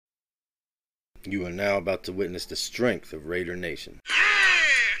You are now about to witness the strength of Raider Nation.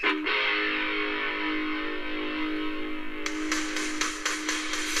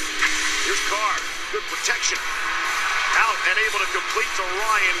 Here's Carr, good protection. Out and able to complete to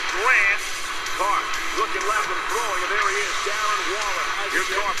Ryan Grant. Carr looking left and throwing, and there he is, Darren Waller. Here's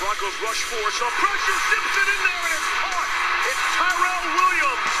Carr, Broncos rush four, some pressure, zips it in there, and it's caught. It's Tyrell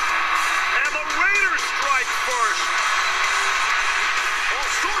Williams, and the Raiders strike first. All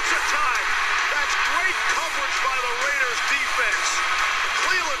sorts of time. That's great coverage by the Raiders defense.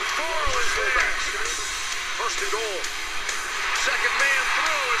 Cleveland Farrell is there. First and goal. Second man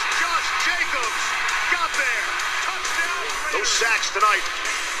throw is Josh Jacobs. Got there. Touchdown. Raiders. No sacks tonight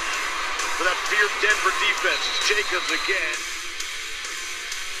for that feared Denver defense. It's Jacobs again.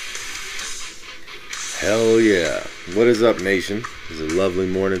 Hell yeah. What is up, nation? It's a lovely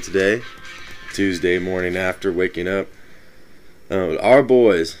morning today. Tuesday morning after waking up. Our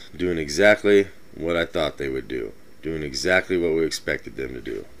boys doing exactly what I thought they would do. Doing exactly what we expected them to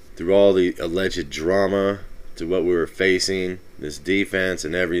do. Through all the alleged drama, to what we were facing, this defense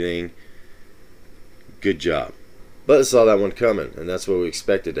and everything, good job. But I saw that one coming, and that's what we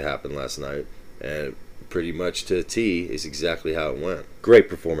expected to happen last night. And pretty much to a T is exactly how it went. Great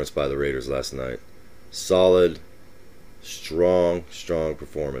performance by the Raiders last night. Solid, strong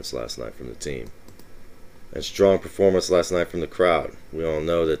performance last night from the team. And strong performance last night from the crowd. We all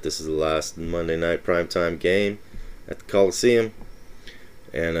know that this is the last Monday night primetime game at the Coliseum.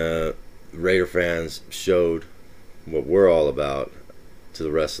 And Raider fans showed what we're all about to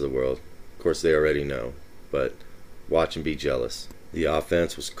the rest of the world. Of course, they already know, but watch and be jealous. The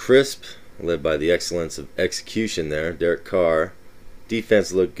offense was crisp, led by the excellence of execution there. Derek Carr.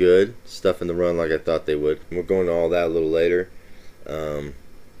 Defense looked good, stuffing the run like I thought they would. We're going to all that a little later.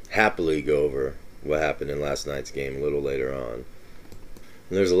 Happily go over what happened in last night's game a little later on.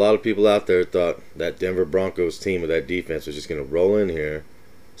 And there's a lot of people out there who thought that Denver Broncos team with that defense was just going to roll in here,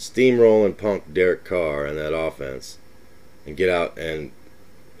 steamroll and punk Derek Carr and that offense, and get out and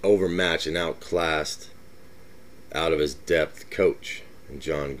overmatch and outclassed out of his depth coach,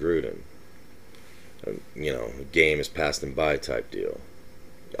 John Gruden. A game is passed him by type deal.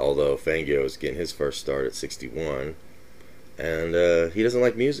 Although Fangio is getting his first start at 61. And he doesn't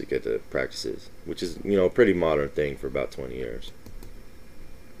like music at the practices, which is, a pretty modern thing for about 20 years.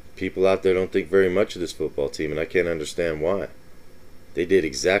 People out there don't think very much of this football team, and I can't understand why. They did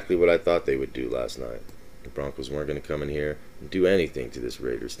exactly what I thought they would do last night. The Broncos weren't going to come in here and do anything to this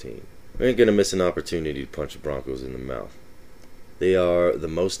Raiders team. We ain't going to miss an opportunity to punch the Broncos in the mouth. They are the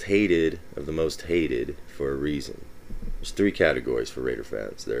most hated of the most hated for a reason. There's three categories for Raider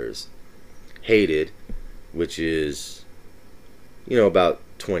fans. There's hated, which is about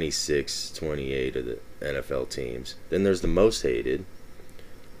 26, 28 of the NFL teams. Then there's the most hated,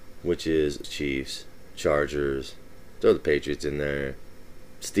 which is Chiefs, Chargers, throw the Patriots in there,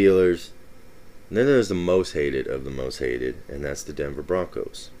 Steelers. And then there's the most hated of the most hated, and that's the Denver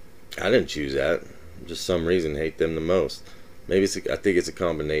Broncos. I didn't choose that. Just some reason hate them the most. Maybe I think it's a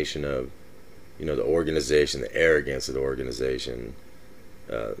combination of, the organization, the arrogance of the organization.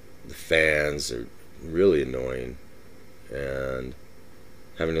 The fans are really annoying. And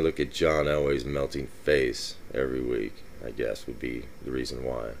having to look at John Elway's melting face every week, I guess, would be the reason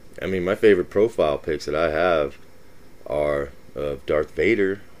why. I mean, my favorite profile pics that I have are of Darth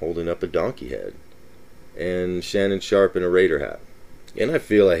Vader holding up a donkey head and Shannon Sharpe in a Raider hat. And I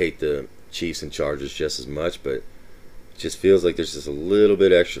feel I hate the Chiefs and Chargers just as much, but it just feels like there's just a little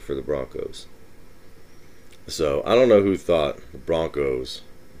bit extra for the Broncos. So I don't know who thought the Broncos,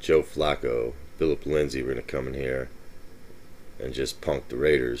 Joe Flacco, Philip Lindsay were going to come in here and just punk the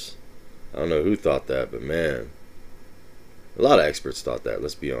Raiders. I don't know who thought that, but man, a lot of experts thought that,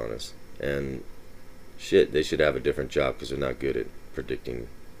 let's be honest. And shit, they should have a different job because they're not good at predicting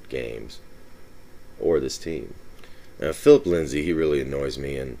games or this team. Now, Philip Lindsay, he really annoys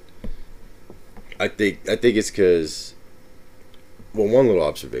me, and I think it's because, one little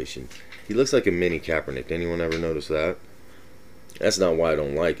observation. He looks like a mini Kaepernick. Anyone ever notice that? That's not why I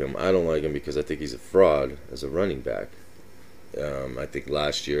don't like him. I don't like him because I think he's a fraud as a running back. I think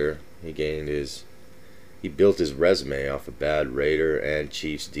last year he built his resume off of bad Raider and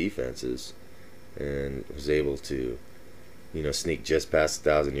Chiefs defenses, and was able to, sneak just past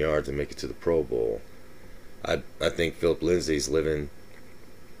 1,000 yards and make it to the Pro Bowl. I think Philip Lindsay's living,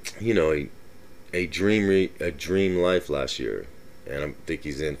 a dream life last year, and I think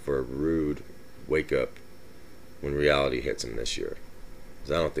he's in for a rude wake up when reality hits him this year,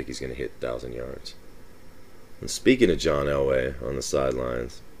 because I don't think he's going to hit 1,000 yards. And speaking of John Elway on the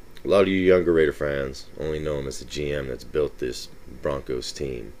sidelines, a lot of you younger Raider fans only know him as the GM that's built this Broncos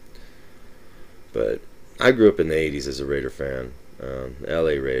team. But I grew up in the 80s as a Raider fan.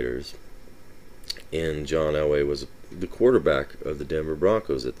 LA Raiders. And John Elway was the quarterback of the Denver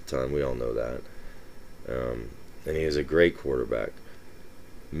Broncos at the time. We all know that. And he was a great quarterback.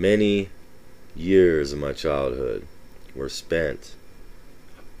 Many years of my childhood were spent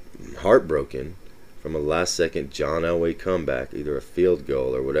heartbroken from a last-second John Elway comeback, either a field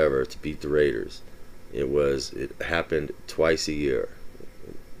goal or whatever, to beat the Raiders. It happened twice a year.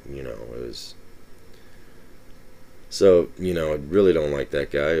 It was... So, I really don't like that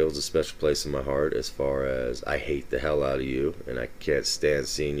guy. It was a special place in my heart as far as I hate the hell out of you, and I can't stand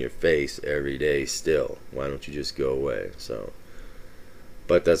seeing your face every day still. Why don't you just go away? So,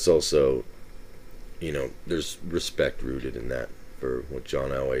 but that's also, there's respect rooted in that for what John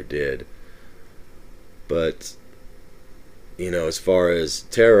Elway did. But, as far as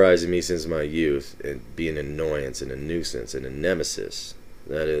terrorizing me since my youth and being an annoyance and a nuisance and a nemesis,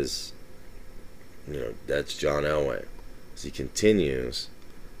 that is... that's John Elway. As he continues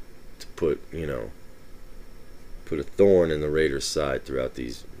to put a thorn in the Raiders' side throughout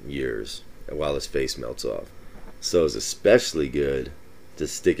these years while his face melts off. So it's especially good to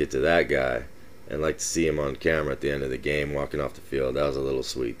stick it to that guy and like to see him on camera at the end of the game walking off the field. That was a little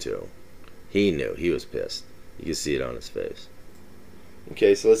sweet too. He knew. He was pissed. You could see it on his face.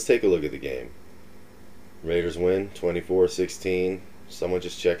 Okay, so let's take a look at the game. Raiders win 24-16. Someone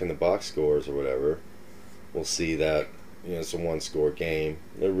just checking the box scores or whatever, we'll see that it's a one-score game.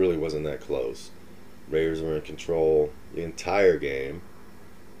 It really wasn't that close. Raiders were in control the entire game.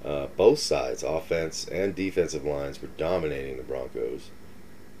 Both sides, offense and defensive lines, were dominating the Broncos.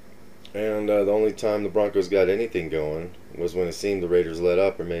 And the only time the Broncos got anything going was when it seemed the Raiders let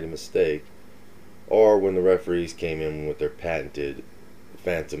up or made a mistake, or when the referees came in with their patented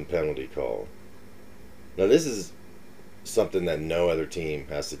phantom penalty call. Now this is something that no other team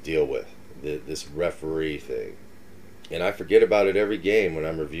has to deal with, this referee thing. And I forget about it every game when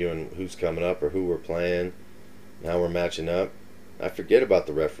I'm reviewing who's coming up or who we're playing and how we're matching up. I forget about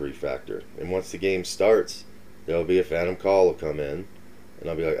the referee factor. And once the game starts, there'll be a phantom call will come in, and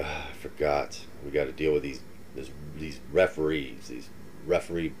I'll be like, I forgot. We got to deal with these referees,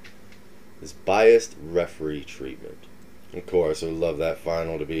 this biased referee treatment. Of course, I would love that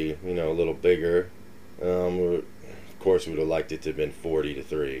final to be, a little bigger. Of course, we would have liked it to have been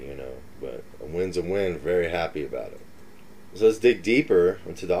 40-3, but a win's a win. Very happy about it. So let's dig deeper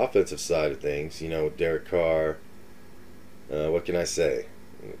into the offensive side of things. Derek Carr, what can I say?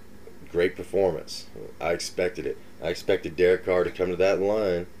 Great performance. I expected it. I expected Derek Carr to come to that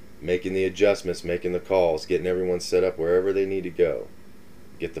line, making the adjustments, making the calls, getting everyone set up wherever they need to go.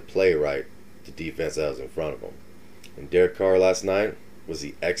 Get the play right, the defense that was in front of them. And Derek Carr last night was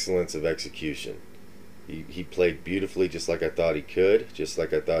the excellence of execution. He played beautifully, just like I thought he could, just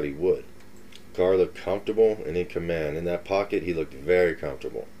like I thought he would. Carr looked comfortable and in command. In that pocket, he looked very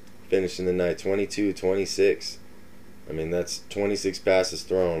comfortable. Finishing the night 22-26. I mean, that's 26 passes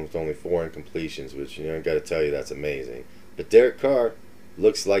thrown with only 4 incompletions, which, I got to tell you, that's amazing. But Derek Carr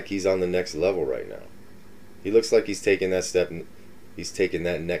looks like he's on the next level right now. He looks like he's taking that step. He's taking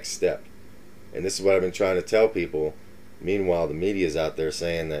that next step. And this is what I've been trying to tell people. Meanwhile, the media's out there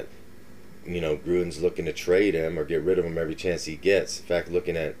saying that, Gruden's looking to trade him or get rid of him every chance he gets. In fact,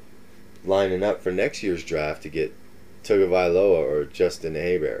 looking at lining up for next year's draft to get Tagovailoa or Justin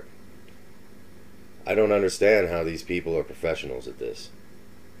Herbert. I don't understand how these people are professionals at this.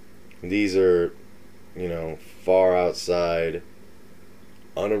 These are, far outside,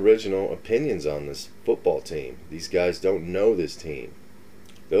 unoriginal opinions on this football team. These guys don't know this team.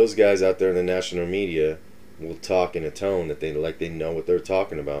 Those guys out there in the national media will talk in a tone that they know what they're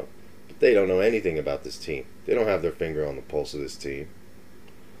talking about. They don't know anything about this team. They don't have their finger on the pulse of this team.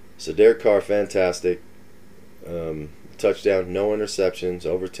 So Derek Carr, fantastic. Touchdown, no interceptions,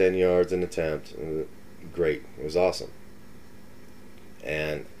 over 10 yards an attempt. Great. It was awesome.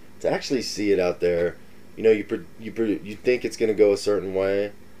 And to actually see it out there, you think it's going to go a certain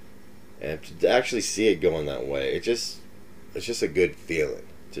way, and to actually see it going that way, it's just a good feeling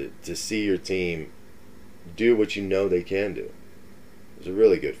to see your team do what they can do. It's a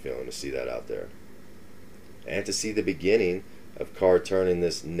really good feeling to see that out there. And to see the beginning of Carr turning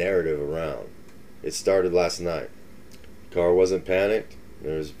this narrative around. It started last night. Carr wasn't panicked.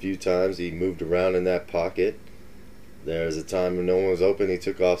 There was a few times he moved around in that pocket. There was a time when no one was open, he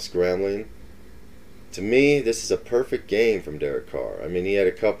took off scrambling. To me, this is a perfect game from Derek Carr. I mean, he had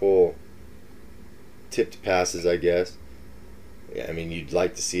a couple tipped passes, I guess. I mean, you'd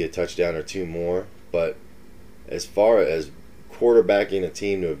like to see a touchdown or two more. But as far as quarterbacking a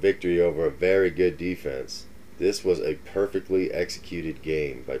team to a victory over a very good defense, this was a perfectly executed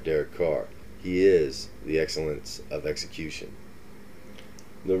game by Derek Carr. He is the excellence of execution.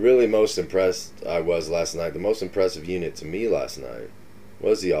 The really most impressed I was last night, the most impressive unit to me last night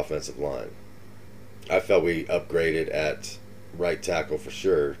was the offensive line. I felt we upgraded at right tackle for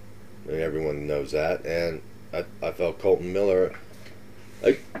sure, and everyone knows that. And I felt Colton Miller,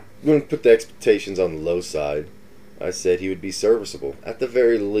 I wouldn't put the expectations on the low side. I said he would be serviceable. At the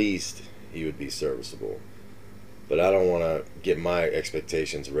very least, he would be serviceable. But I don't want to get my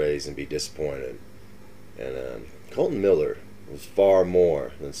expectations raised and be disappointed. And Colton Miller was far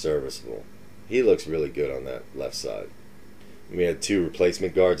more than serviceable. He looks really good on that left side. We had 2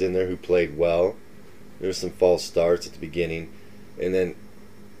 replacement guards in there who played well. There were some false starts at the beginning. But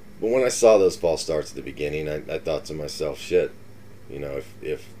when I saw those false starts at the beginning, I thought to myself, shit, you know,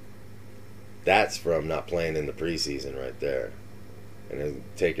 if that's from not playing in the preseason right there. And it'll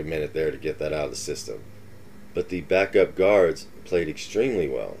take a minute there to get that out of the system. But the backup guards played extremely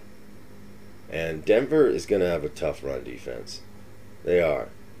well. And Denver is going to have a tough run defense. They are.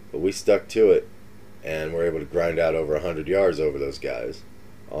 But we stuck to it, and we're able to grind out over 100 yards over those guys,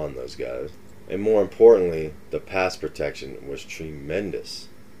 on those guys. And more importantly, the pass protection was tremendous.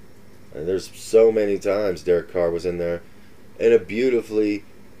 And there's so many times Derek Carr was in there in a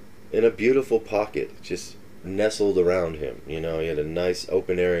beautiful pocket, just nestled around him. You know, he had a nice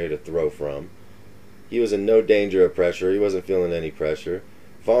open area to throw from. He was in no danger of pressure. He wasn't feeling any pressure.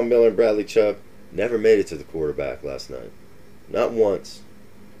 Von Miller and Bradley Chubb never made it to the quarterback last night. Not once.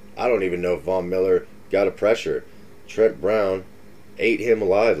 I don't even know if Von Miller got a pressure. Trent Brown ate him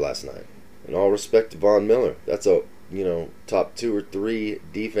alive last night. In all respect to Von Miller, that's a top 2 or 3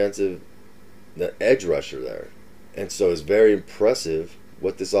 defensive edge rusher there. And so it's very impressive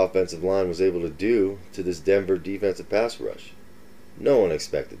what this offensive line was able to do to this Denver defensive pass rush. No one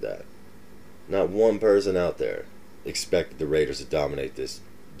expected that. Not one person out there expected the Raiders to dominate this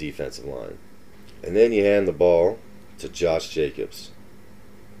defensive line. And then you hand the ball to Josh Jacobs.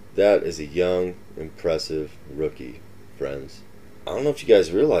 That is a young, impressive rookie, friends. I don't know if you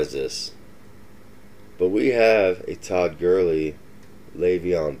guys realize this, but we have a Todd Gurley,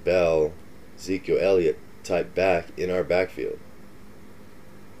 Le'Veon Bell, Ezekiel Elliott type back in our backfield.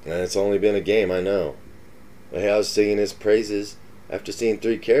 And it's only been a game, I know. But I was singing his praises after seeing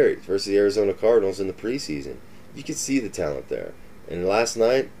 3 carries versus the Arizona Cardinals in the preseason. You can see the talent there. And last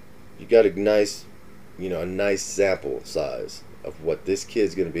night, you got a nice sample size of what this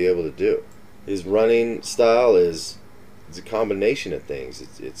kid's going to be able to do. His running style is a combination of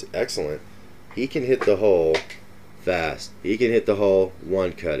things. It's excellent. He can hit the hole fast. He can hit the hole,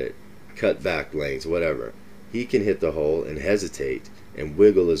 cut back lanes, whatever. He can hit the hole and hesitate and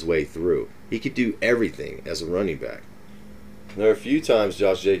wiggle his way through. He could do everything as a running back. There are a few times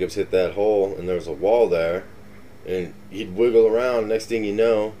Josh Jacobs hit that hole and there's a wall there, and he'd wiggle around. Next thing you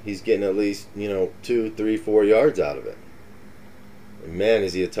know, he's getting at least 2, 3, 4 yards out of it. And man,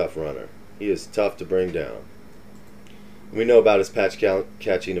 is he a tough runner. He is tough to bring down. We know about his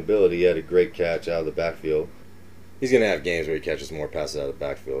catching ability. He had a great catch out of the backfield. He's going to have games where he catches more passes out of the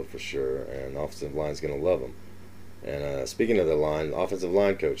backfield for sure, and the offensive line's going to love him. And speaking of the line, offensive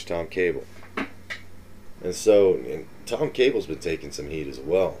line coach, Tom Cable. And Tom Cable's been taking some heat as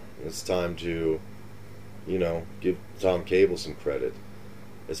well. It's time to, give Tom Cable some credit.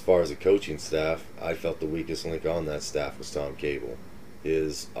 As far as the coaching staff, I felt the weakest link on that staff was Tom Cable.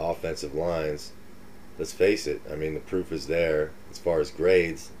 His offensive lines, let's face it, the proof is there. As far as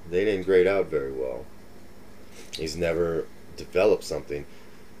grades, they didn't grade out very well. He's never developed a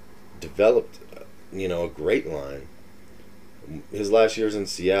great line. His last years in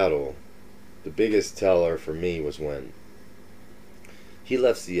Seattle, the biggest teller for me was when he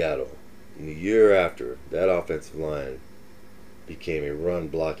left Seattle. And the year after, that offensive line became a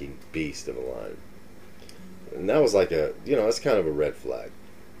run-blocking beast of a line. And that was that's kind of a red flag.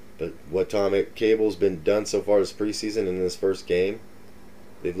 But what Tom Cable's been done so far this preseason in this first game,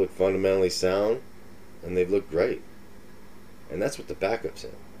 they've looked fundamentally sound, and they've looked great. And that's what the backup's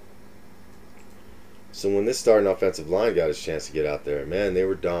in. So when this starting offensive line got his chance to get out there, man, they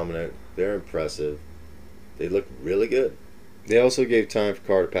were dominant. They're impressive. They looked really good. They also gave time for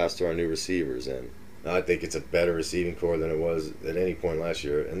Carr to pass to our new receivers, and I think it's a better receiving core than it was at any point last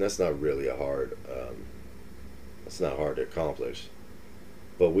year, and that's not really that's not hard to accomplish.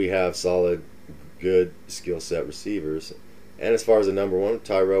 But we have solid, good skill set receivers. And as far as the number one,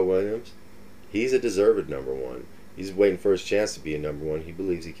 Tyrell Williams, he's a deserved number one. He's waiting for his chance to be a number one. He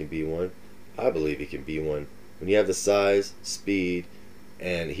believes he can be one. I believe he can be one. When you have the size, speed,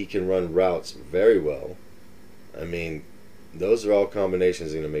 and he can run routes very well, those are all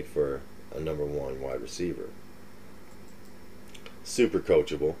combinations going to make for a number one wide receiver. Super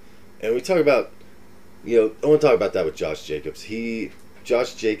coachable. And we talk about, I want to talk about that with Josh Jacobs.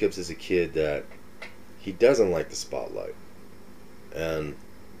 Josh Jacobs is a kid that he doesn't like the spotlight. And,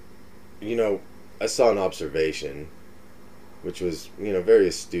 I saw an observation, which was, very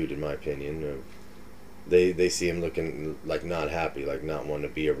astute in my opinion. They see him looking like not happy, like not wanting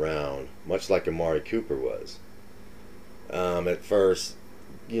to be around, much like Amari Cooper was. At first,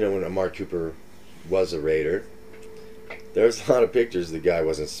 when Amari Cooper was a Raider, there's a lot of pictures the guy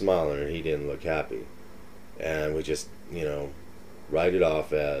wasn't smiling and he didn't look happy. And we just, write it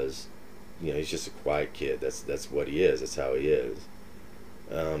off as, he's just a quiet kid. That's what he is. That's how he is.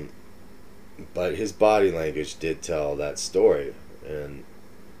 But his body language did tell that story. And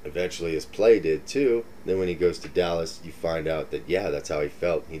eventually his play did too. Then when he goes to Dallas, you find out that, that's how he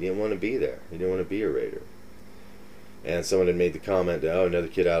felt. He didn't want to be there. He didn't want to be a Raider. And someone had made the comment that, another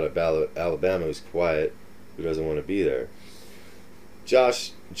kid out of Alabama who's quiet, who doesn't want to be there.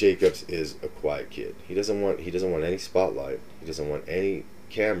 Josh Jacobs is a quiet kid. He doesn't want any spotlight. He doesn't want any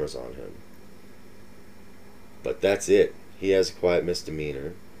cameras on him. But that's it. He has a quiet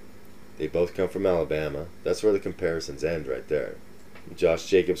misdemeanor. They both come from Alabama. That's where the comparisons end right there. Josh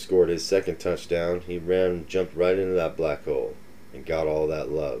Jacobs scored his second touchdown. He jumped right into that black hole and got all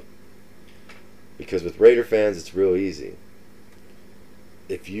that love. Because with Raider fans, it's real easy.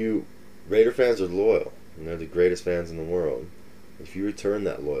 Raider fans are loyal, and they're the greatest fans in the world. If you return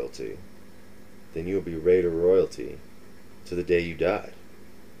that loyalty, then you will be Raider royalty to the day you die.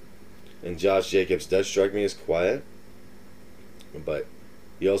 And Josh Jacobs does strike me as quiet, but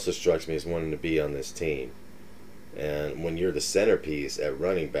he also strikes me as wanting to be on this team. And when you're the centerpiece at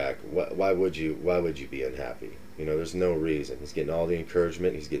running back, why would you be unhappy? There's no reason. He's getting all the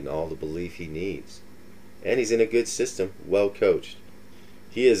encouragement. He's getting all the belief he needs. And he's in a good system, well coached.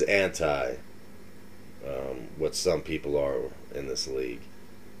 He is anti what some people are in this league.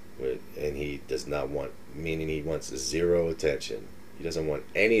 And he does not want, meaning he wants zero attention. He doesn't want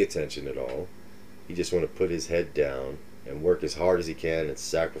any attention at all. He just wants to put his head down and work as hard as he can and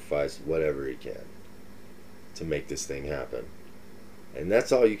sacrifice whatever he can to make this thing happen. And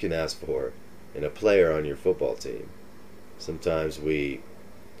that's all you can ask for in a player on your football team. Sometimes we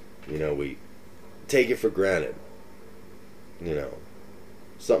take it for granted.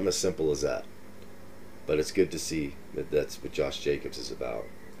 Something as simple as that. But it's good to see that that's what Josh Jacobs is about.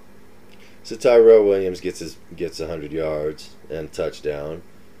 So Tyrell Williams gets 100 yards and a touchdown,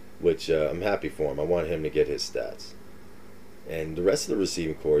 which I'm happy for him. I want him to get his stats. And the rest of the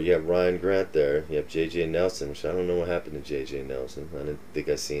receiving core, you have Ryan Grant there. You have J.J. Nelson, which I don't know what happened to J.J. Nelson. I didn't think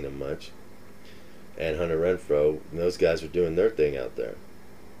I seen him much. And Hunter Renfrow, and those guys are doing their thing out there.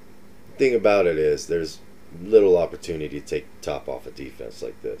 The thing about it is there's little opportunity to take the top off a defense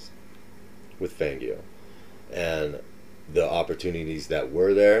like this with Fangio. And the opportunities that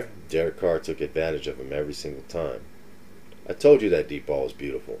were there, Derek Carr took advantage of them every single time. I told you that deep ball was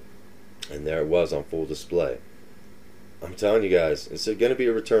beautiful. And there it was on full display. I'm telling you guys, it's going to be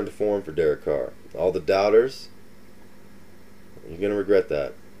a return to form for Derek Carr. All the doubters, you're going to regret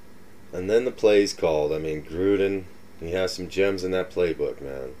that. And then the plays called. I mean, Gruden, he has some gems in that playbook,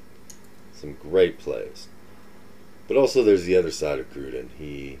 man. Some great plays. But also there's the other side of Gruden.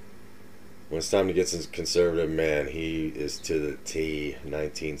 When it's time to get some conservative, man, he is to the T,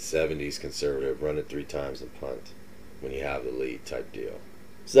 1970s conservative, run it 3 times and punt when you have the lead type deal.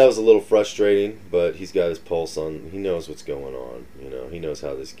 So that was a little frustrating, but he's got his pulse on. He knows what's going on. He knows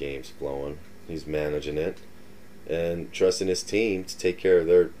how this game's flowing. He's managing it and trusting his team to take care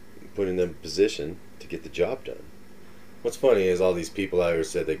of putting them in position to get the job done. What's funny is all these people out here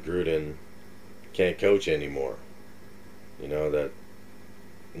said that Gruden can't coach anymore. That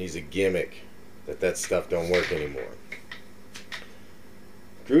he's a gimmick, that stuff don't work anymore.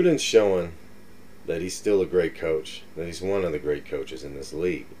 Gruden's showing that he's still a great coach, that he's one of the great coaches in this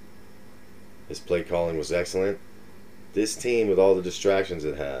league. His play calling was excellent. This team, with all the distractions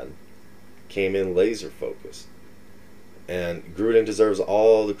it had, came in laser focused. And Gruden deserves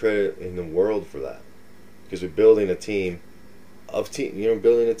all the credit in the world for that. Because we're building a team of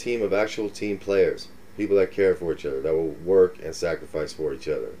actual team players. People that care for each other, that will work and sacrifice for each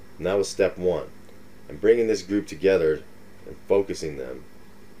other. And that was step 1. And bringing this group together and focusing them.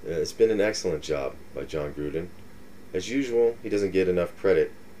 It's been an excellent job by John Gruden. As usual, he doesn't get enough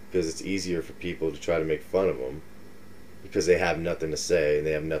credit because it's easier for people to try to make fun of him because they have nothing to say and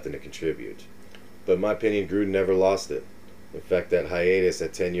they have nothing to contribute. But in my opinion, Gruden never lost it. In fact, that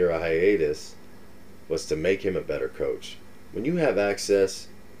 10-year hiatus, was to make him a better coach. When you have access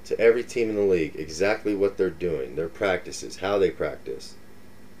to every team in the league, exactly what they're doing, their practices, how they practice,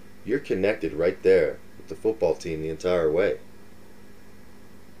 you're connected right there with the football team the entire way.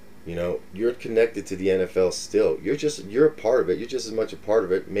 You know, you're connected to the NFL still. You're a part of it. You're just as much a part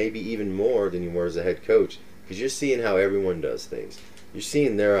of it, maybe even more than you were as a head coach, because you're seeing how everyone does things. You're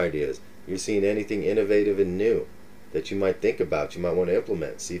seeing their ideas. You're seeing anything innovative and new that you might think about, you might want to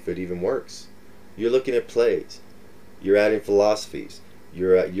implement, see if it even works. You're looking at plays. You're adding philosophies.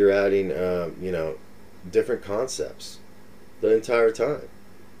 You're adding different concepts the entire time.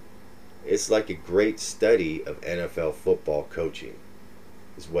 It's like a great study of NFL football coaching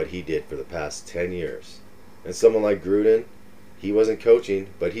is what he did for the past 10 years. And someone like Gruden, he wasn't coaching,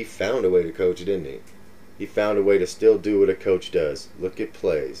 but he found a way to coach, didn't he? He found a way to still do what a coach does. Look at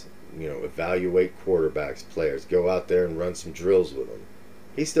plays, evaluate quarterbacks, players, go out there and run some drills with them.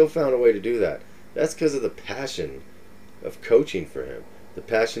 He still found a way to do that. That's because of the passion of coaching for him. The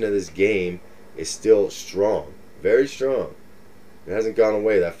passion of this game is still strong, very strong. It hasn't gone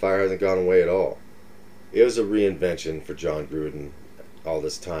away. That fire hasn't gone away at all. It was a reinvention for John Gruden, all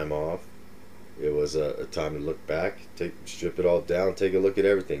this time off. It was a time to look back, strip it all down, take a look at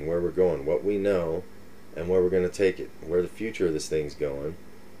everything, where we're going, what we know, and where we're going to take it, where the future of this thing's going.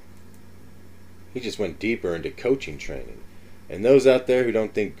 He just went deeper into coaching training. And those out there who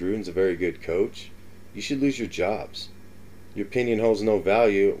don't think Gruden's a very good coach, you should lose your jobs. Your opinion holds no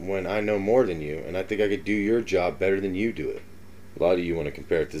value when I know more than you, and I think I could do your job better than you do it. A lot of you want to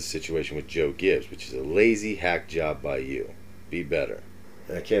compare it to the situation with Joe Gibbs, which is a lazy hack job by you. Be better.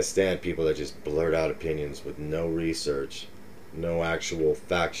 And I can't stand people that just blurt out opinions with no research, no actual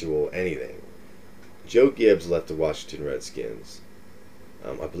factual anything. Joe Gibbs left the Washington Redskins,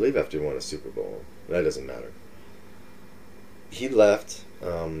 I believe after he won a Super Bowl. That doesn't matter. He left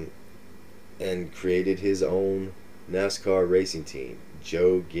and created his own NASCAR racing team,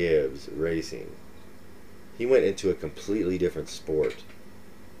 Joe Gibbs Racing. He went into a completely different sport.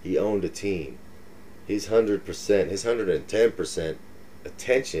 He owned a team. His 100%, his 110%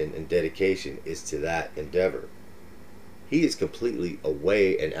 attention and dedication is to that endeavor. He is completely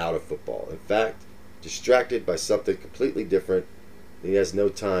away and out of football. In fact, distracted by something completely different. He has no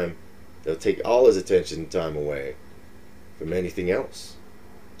time. They'll take all his attention and time away from anything else.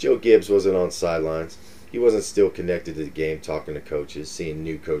 Joe Gibbs wasn't on sidelines. He wasn't still connected to the game, talking to coaches, seeing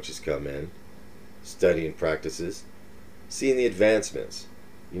new coaches come in, studying practices, seeing the advancements,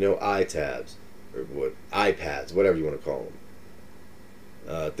 iTabs, or iPads, whatever you want to call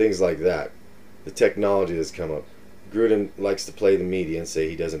them. Things like that. The technology that's come up. Gruden likes to play the media and say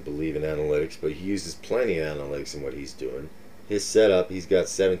he doesn't believe in analytics, but he uses plenty of analytics in what he's doing. His setup, he's got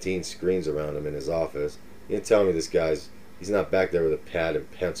 17 screens around him in his office. You can tell me he's not back there with a pad and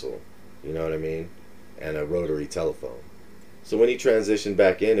pencil, you know what I mean? And a rotary telephone. So when he transitioned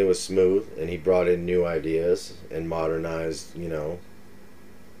back in, it was smooth, and he brought in new ideas and modernized,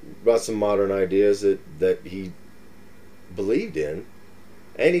 brought some modern ideas that he believed in.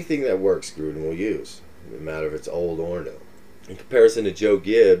 Anything that works, Gruden will use, no matter if it's old or new. In comparison to Joe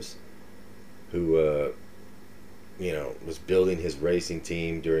Gibbs, who, was building his racing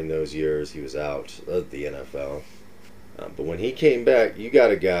team during those years, he was out of the NFL. But when he came back, you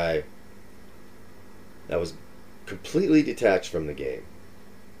got a guy that was completely detached from the game.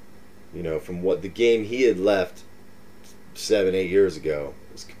 From what the game he had left 7-8 years ago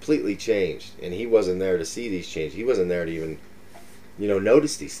was completely changed, and he wasn't there to see these changes. He wasn't there to even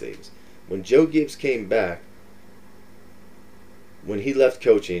notice these things. When Joe Gibbs came back, when he left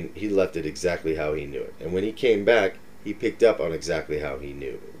coaching, he left it exactly how he knew it. And when he came back, he picked up on exactly how he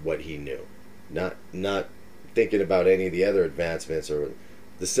knew what he knew. Not thinking about any of the other advancements or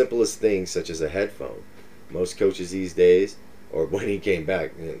the simplest things such as a headphone. Most coaches these days, or when he came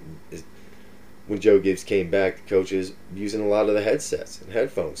back, when Joe Gibbs came back, the coaches using a lot of the headsets and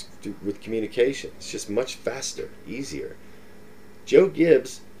headphones with communication. It's just much faster, easier. Joe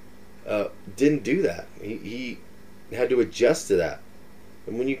Gibbs didn't do that. He had to adjust to that.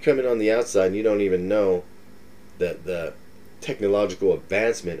 And when you come in on the outside and you don't even know that the technological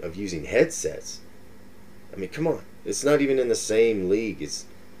advancement of using headsets, I mean, come on. It's not even in the same league. It's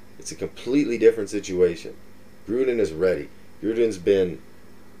a completely different situation. Gruden is ready.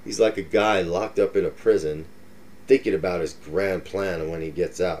 He's like a guy locked up in a prison thinking about his grand plan and when he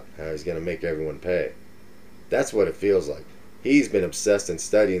gets out, how he's going to make everyone pay. That's what it feels like. He's been obsessed and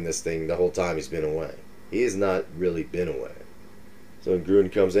studying this thing the whole time he's been away. He has not really been away. So when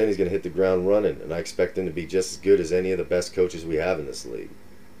Gruden comes in, he's going to hit the ground running, and I expect him to be just as good as any of the best coaches we have in this league.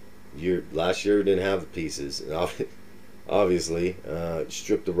 Last year, we didn't have the pieces. And obviously,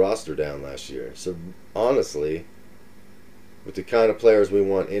 stripped the roster down last year. So honestly, with the kind of players we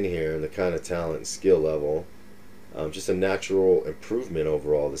want in here and the kind of talent and skill level, just a natural improvement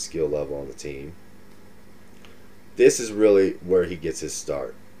overall, the skill level on the team. This is really where he gets his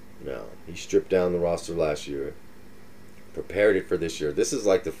start. No, he stripped down the roster last year, prepared it for this year. This is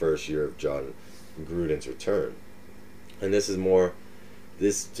like the first year of John Gruden's return. And this,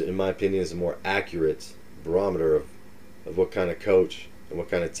 in my opinion, is a more accurate barometer of what kind of coach and what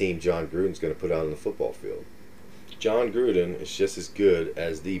kind of team John Gruden's going to put out on the football field. John Gruden is just as good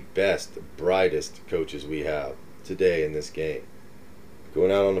as the best, brightest coaches we have today in this game.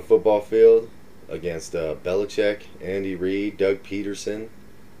 Going out on the football field against Belichick, Andy Reid, Doug Peterson,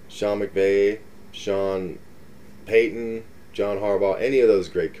 Sean McVay, Sean Payton, John Harbaugh, any of those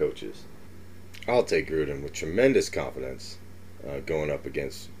great coaches. I'll take Gruden with tremendous confidence going up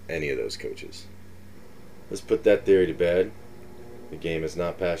against any of those coaches. Let's put that theory to bed. The game has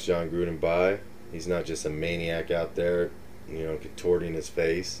not passed John Gruden by. He's not just a maniac out there, contorting his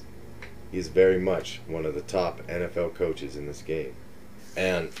face. He's very much one of the top NFL coaches in this game.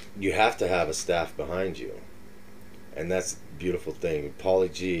 And you have to have a staff behind you. And that's the beautiful thing.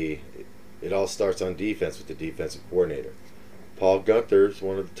 Paulie G, it all starts on defense with the defensive coordinator. Paul Gunther is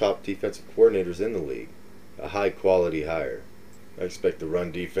one of the top defensive coordinators in the league. A high-quality hire. I expect the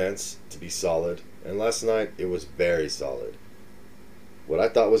run defense to be solid. And last night, it was very solid. What I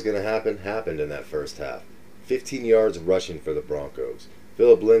thought was going to happen happened in that first half. 15 yards rushing for the Broncos.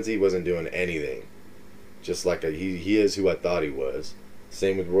 Philip Lindsay wasn't doing anything. Just like he is who I thought he was.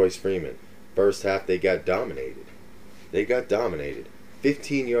 Same with Royce Freeman. First half, they got dominated.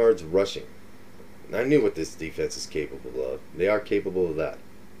 15 yards rushing. And I knew what this defense is capable of. They are capable of that.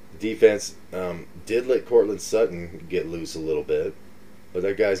 The defense did let Cortland Sutton get loose a little bit, but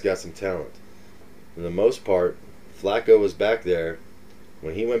that guy's got some talent. For the most part, Flacco was back there.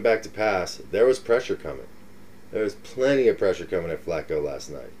 When he went back to pass, there was pressure coming. There was plenty of pressure coming at Flacco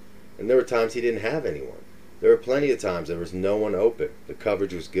last night. And there were times he didn't have anyone. There were plenty of times there was no one open. The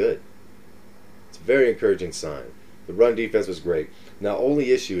coverage was good. It's a very encouraging sign. The run defense was great. Now,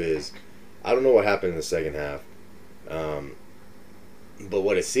 only issue is, I don't know what happened in the second half. But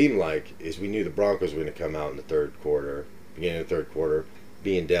what it seemed like is we knew the Broncos were going to come out in the third quarter, beginning of the third quarter,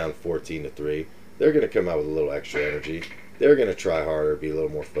 being down 14-3. They're going to come out with a little extra energy. They're going to try harder, be a little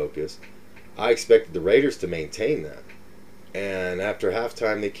more focused. I expected the Raiders to maintain that. And after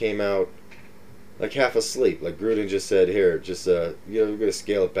halftime, they came out like half asleep. Like Gruden just said, here, we're going to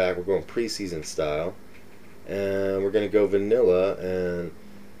scale it back. We're going preseason style. And we're going to go vanilla. And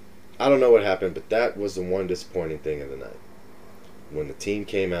I don't know what happened, but that was the one disappointing thing of the night. When the team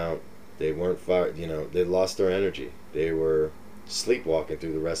came out, they weren't fired. They lost their energy. They were sleepwalking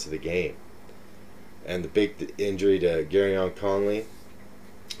through the rest of the game. And the big injury to Garyon Conley,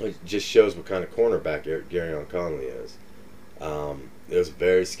 it just shows what kind of cornerback Garyon Conley is. It was a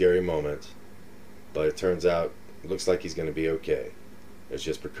very scary moment, but it turns out it looks like he's going to be okay. It's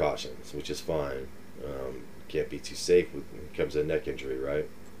just precautions, which is fine. Can't be too safe when it comes to a neck injury, right?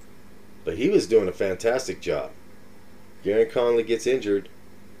 But he was doing a fantastic job. Garyon Conley gets injured.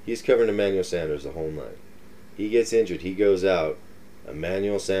 He's covering Emmanuel Sanders the whole night. He gets injured. He goes out.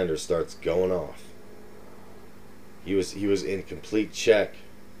 Emmanuel Sanders starts going off. He was in complete check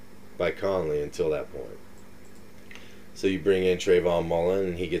by Conley until that point. So you bring in Trayvon Mullen,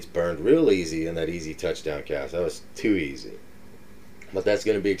 and he gets burned real easy in that easy touchdown catch. That was too easy. But that's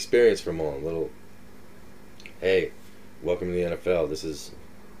going to be experience for Mullen. Hey, welcome to the NFL.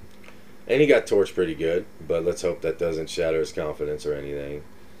 And he got torched pretty good, but let's hope that doesn't shatter his confidence or anything.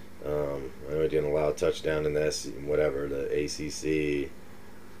 I know he didn't allow a touchdown in the ACC.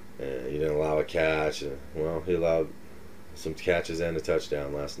 He didn't allow a catch. Well, he allowed some catches and a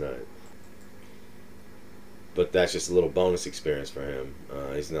touchdown last night. But that's just a little bonus experience for him.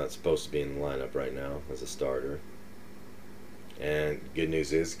 He's not supposed to be in the lineup right now as a starter. And good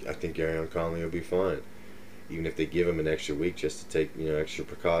news is, I think Garyon Conley will be fine. Even if they give him an extra week just to take extra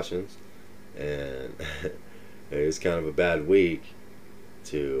precautions. And it's kind of a bad week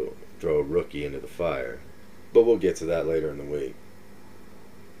to throw a rookie into the fire. But we'll get to that later in the week.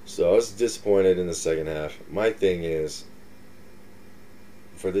 So I was disappointed in the second half. My thing is,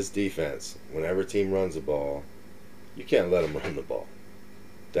 for this defense, whenever a team runs the ball, you can't let them run the ball.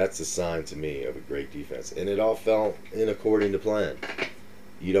 That's a sign to me of a great defense. And it all fell in according to plan.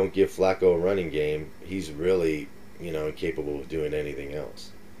 You don't give Flacco a running game, he's really, incapable of doing anything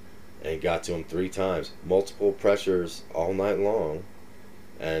else. And got to him 3 times. Multiple pressures all night long.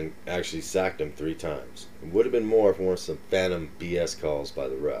 And actually sacked him 3 times. It would have been more if it weren't some phantom BS calls by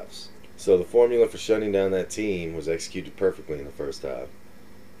the refs. So the formula for shutting down that team was executed perfectly in the first half.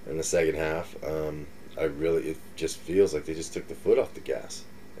 In the second half, it just feels like they just took the foot off the gas.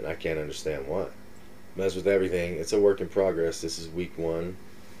 And I can't understand why. As with everything, it's a work in progress. This is week 1.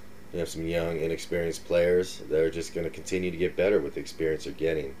 You have some young, inexperienced players. They're just going to continue to get better with the experience they're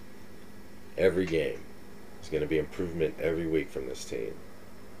getting. every game. There's going to be improvement every week from this team.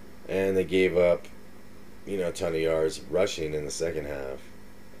 And they gave up, a ton of yards rushing in the second half.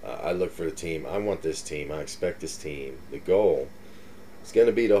 I look for the team. I want this team. I expect this team. The goal is going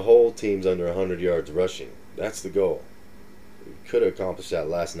to be to hold teams under 100 yards rushing. That's the goal. We could have accomplished that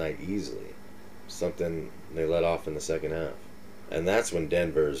last night easily. Something they let off in the second half. And that's when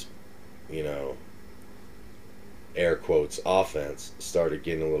Denver's, air quotes, offense started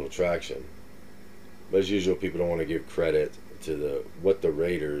getting a little traction. But as usual, people don't want to give credit to what the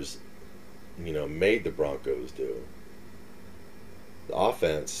Raiders, made the Broncos do. The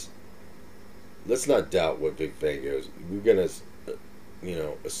offense, let's not doubt what Vic Fangio is. We're going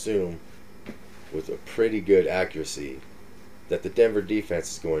to, assume with a pretty good accuracy that the Denver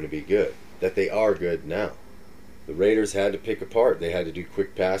defense is going to be good, that they are good now. The Raiders had to pick apart. They had to do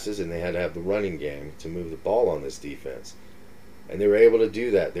quick passes, and they had to have the running game to move the ball on this defense. And they were able to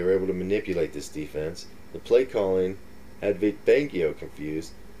do that. They were able to manipulate this defense. The play calling had Vic Fangio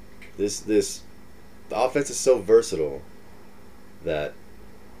confused. The offense is so versatile that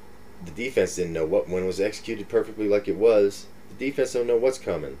the defense didn't know when it was executed perfectly like it was. The defense don't know what's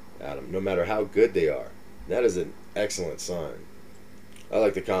coming at them, no matter how good they are. That is an excellent sign. I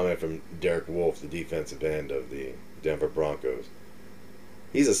like the comment from Derek Wolfe, the defensive end of the Denver Broncos.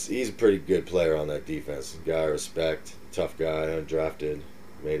 He's a pretty good player on that defense. Guy I respect, tough guy, undrafted,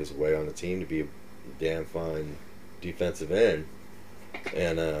 made his way on the team to be a damn fine defensive end.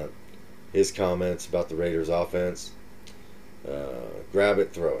 And his comments about the Raiders' offense: grab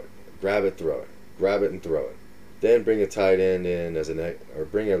it, throw it, grab it, throw it, grab it and throw it. Then bring a tight end in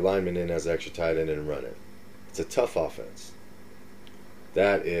bring a lineman in as an extra tight end and run it. It's a tough offense.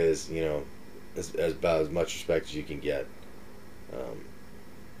 That is, about as much respect as you can get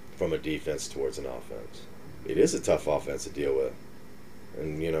from a defense towards an offense. It is a tough offense to deal with.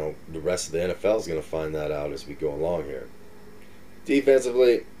 And, the rest of the NFL is going to find that out as we go along here.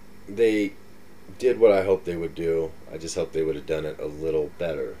 Defensively, they did what I hoped they would do. I just hope they would have done it a little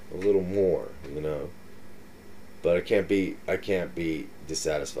better, a little more, But I can't be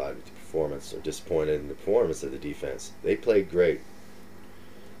dissatisfied with the performance or disappointed in the performance of the defense. They played great.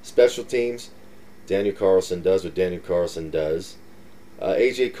 Special teams, Daniel Carlson does what Daniel Carlson does.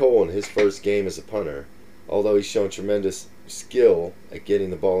 A.J. Cole in his first game as a punter, although he's shown tremendous skill at getting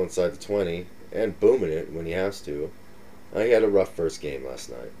the ball inside the 20 and booming it when he has to, he had a rough first game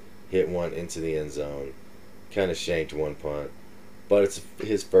last night. Hit one into the end zone, kind of shanked one punt, but it's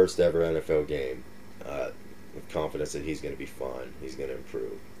his first ever NFL game. With confidence that he's going to be fine. He's going to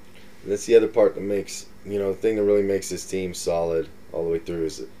improve. And that's the other part that makes, the thing that really makes this team solid all the way through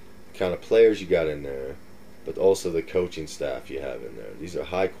is the kind of players you got in there, but also the coaching staff you have in there. These are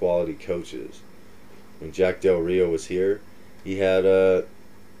high quality coaches. When Jack Del Rio was here, he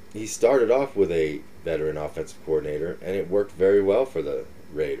started off with a veteran offensive coordinator, and it worked very well for the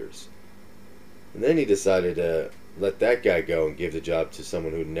Raiders. And then he decided to let that guy go and give the job to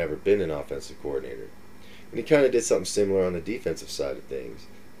someone who'd never been an offensive coordinator. And he kind of did something similar on the defensive side of things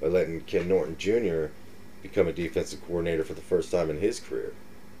by letting Ken Norton Jr. become a defensive coordinator for the first time in his career.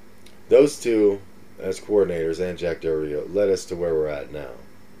 Those two, as coordinators, and Jack Del Rio, led us to where we're at now.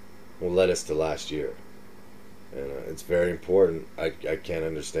 Well, led us to last year. And it's very important. I can't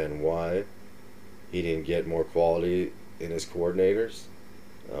understand why he didn't get more quality in his coordinators,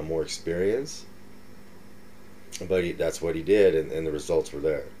 more experience. But that's what he did, and the results were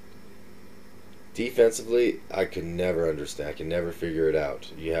there. Defensively, I could never understand. I can never figure it out.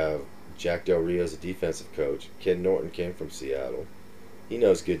 You have Jack Del Rio as a defensive coach. Ken Norton came from Seattle. He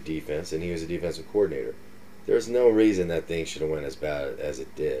knows good defense, and he was a defensive coordinator. There's no reason that thing should have went as bad as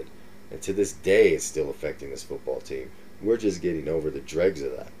it did. And to this day, it's still affecting this football team. We're just getting over the dregs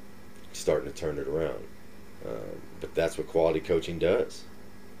of that, starting to turn it around. But that's what quality coaching does.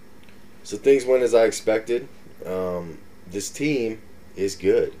 So things went as I expected. This team is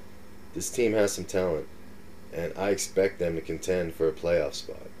good. This team has some talent, and I expect them to contend for a playoff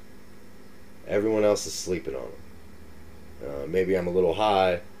spot. Everyone else is sleeping on them. Maybe I'm a little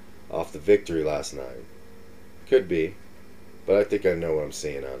high off the victory last night. Could be, but I think I know what I'm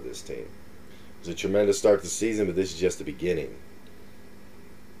seeing out of this team. It was a tremendous start to the season, but this is just the beginning.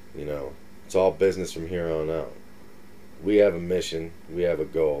 It's all business from here on out. We have a mission. We have a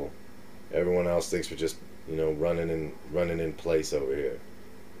goal. Everyone else thinks we're just, running in place over here.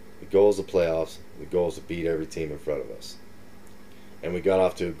 The goal is the playoffs. The goal is to beat every team in front of us. And we got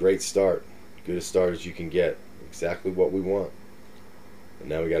off to a great start. Good a start as you can get. Exactly what we want. And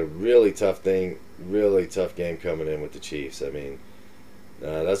now we got a really tough game coming in with the Chiefs. I mean,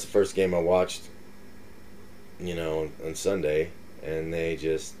 that's the first game I watched, on Sunday. And they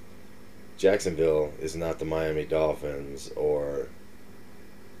just Jacksonville is not the Miami Dolphins or,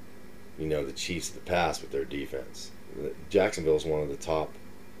 the Chiefs of the past with their defense. Jacksonville is one of the top,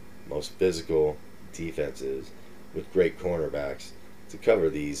 most physical defenses with great cornerbacks to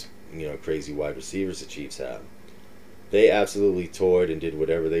cover these, crazy wide receivers the Chiefs have. They absolutely toyed and did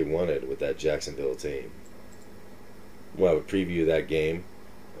whatever they wanted with that Jacksonville team. We'll have a preview of that game,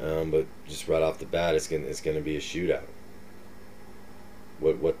 but just right off the bat, it's going to be a shootout.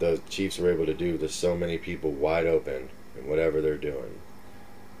 What the Chiefs were able to do, there's so many people wide open in whatever they're doing.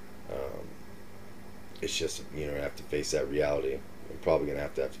 It's just, have to face that reality. I'm probably going to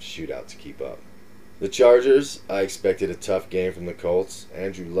have a shootout to keep up. The Chargers, I expected a tough game from the Colts.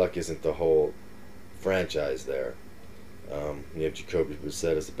 Andrew Luck isn't the whole franchise there. You have Jacoby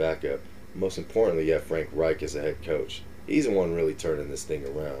Brissett as a backup. Most importantly, you have Frank Reich as a head coach. He's the one really turning this thing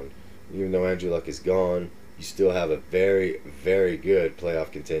around. Even though Andrew Luck is gone, you still have a very, very good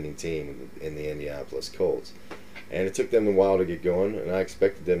playoff contending team in the Indianapolis Colts. And it took them a while to get going, and I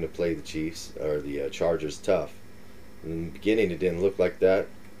expected them to play the Chiefs, or the Chargers, tough. In the beginning, it didn't look like that,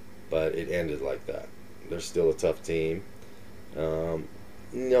 but it ended like that. They're still a tough team.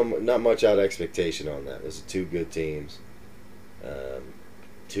 Not much out of expectation on that. Those are two good teams.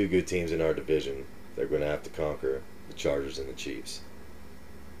 Two good teams in our division. They're going to have to conquer the Chargers and the Chiefs.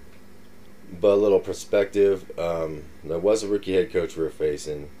 But a little perspective, there was a rookie head coach we were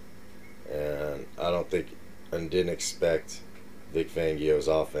facing, and I don't think and didn't expect Vic Fangio's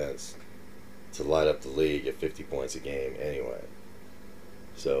offense to light up the league at 50 points a game anyway.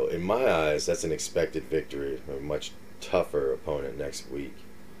 So in my eyes, that's an expected victory, a much tougher opponent next week.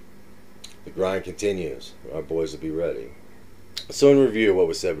 The grind continues. Our boys will be ready. So in review of what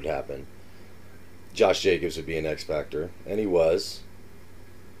was said would happen, Josh Jacobs would be an X factor, and he was.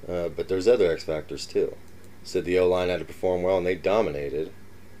 But there's other X factors too. Said the O-line had to perform well, and they dominated.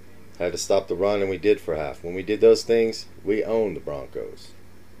 Had to stop the run, and we did for half. When we did those things, we owned the Broncos.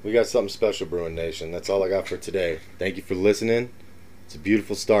 We got something special, Bruin Nation. That's all I got for today. Thank you for listening. It's a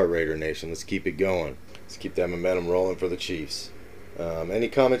beautiful start, Raider Nation. Let's keep it going. Let's keep that momentum rolling for the Chiefs. Any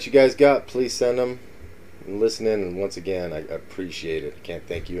comments you guys got, please send them. And listen in, and once again, I appreciate it. I can't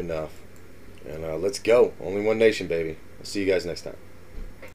thank you enough. And let's go. Only one nation, baby. I'll see you guys next time.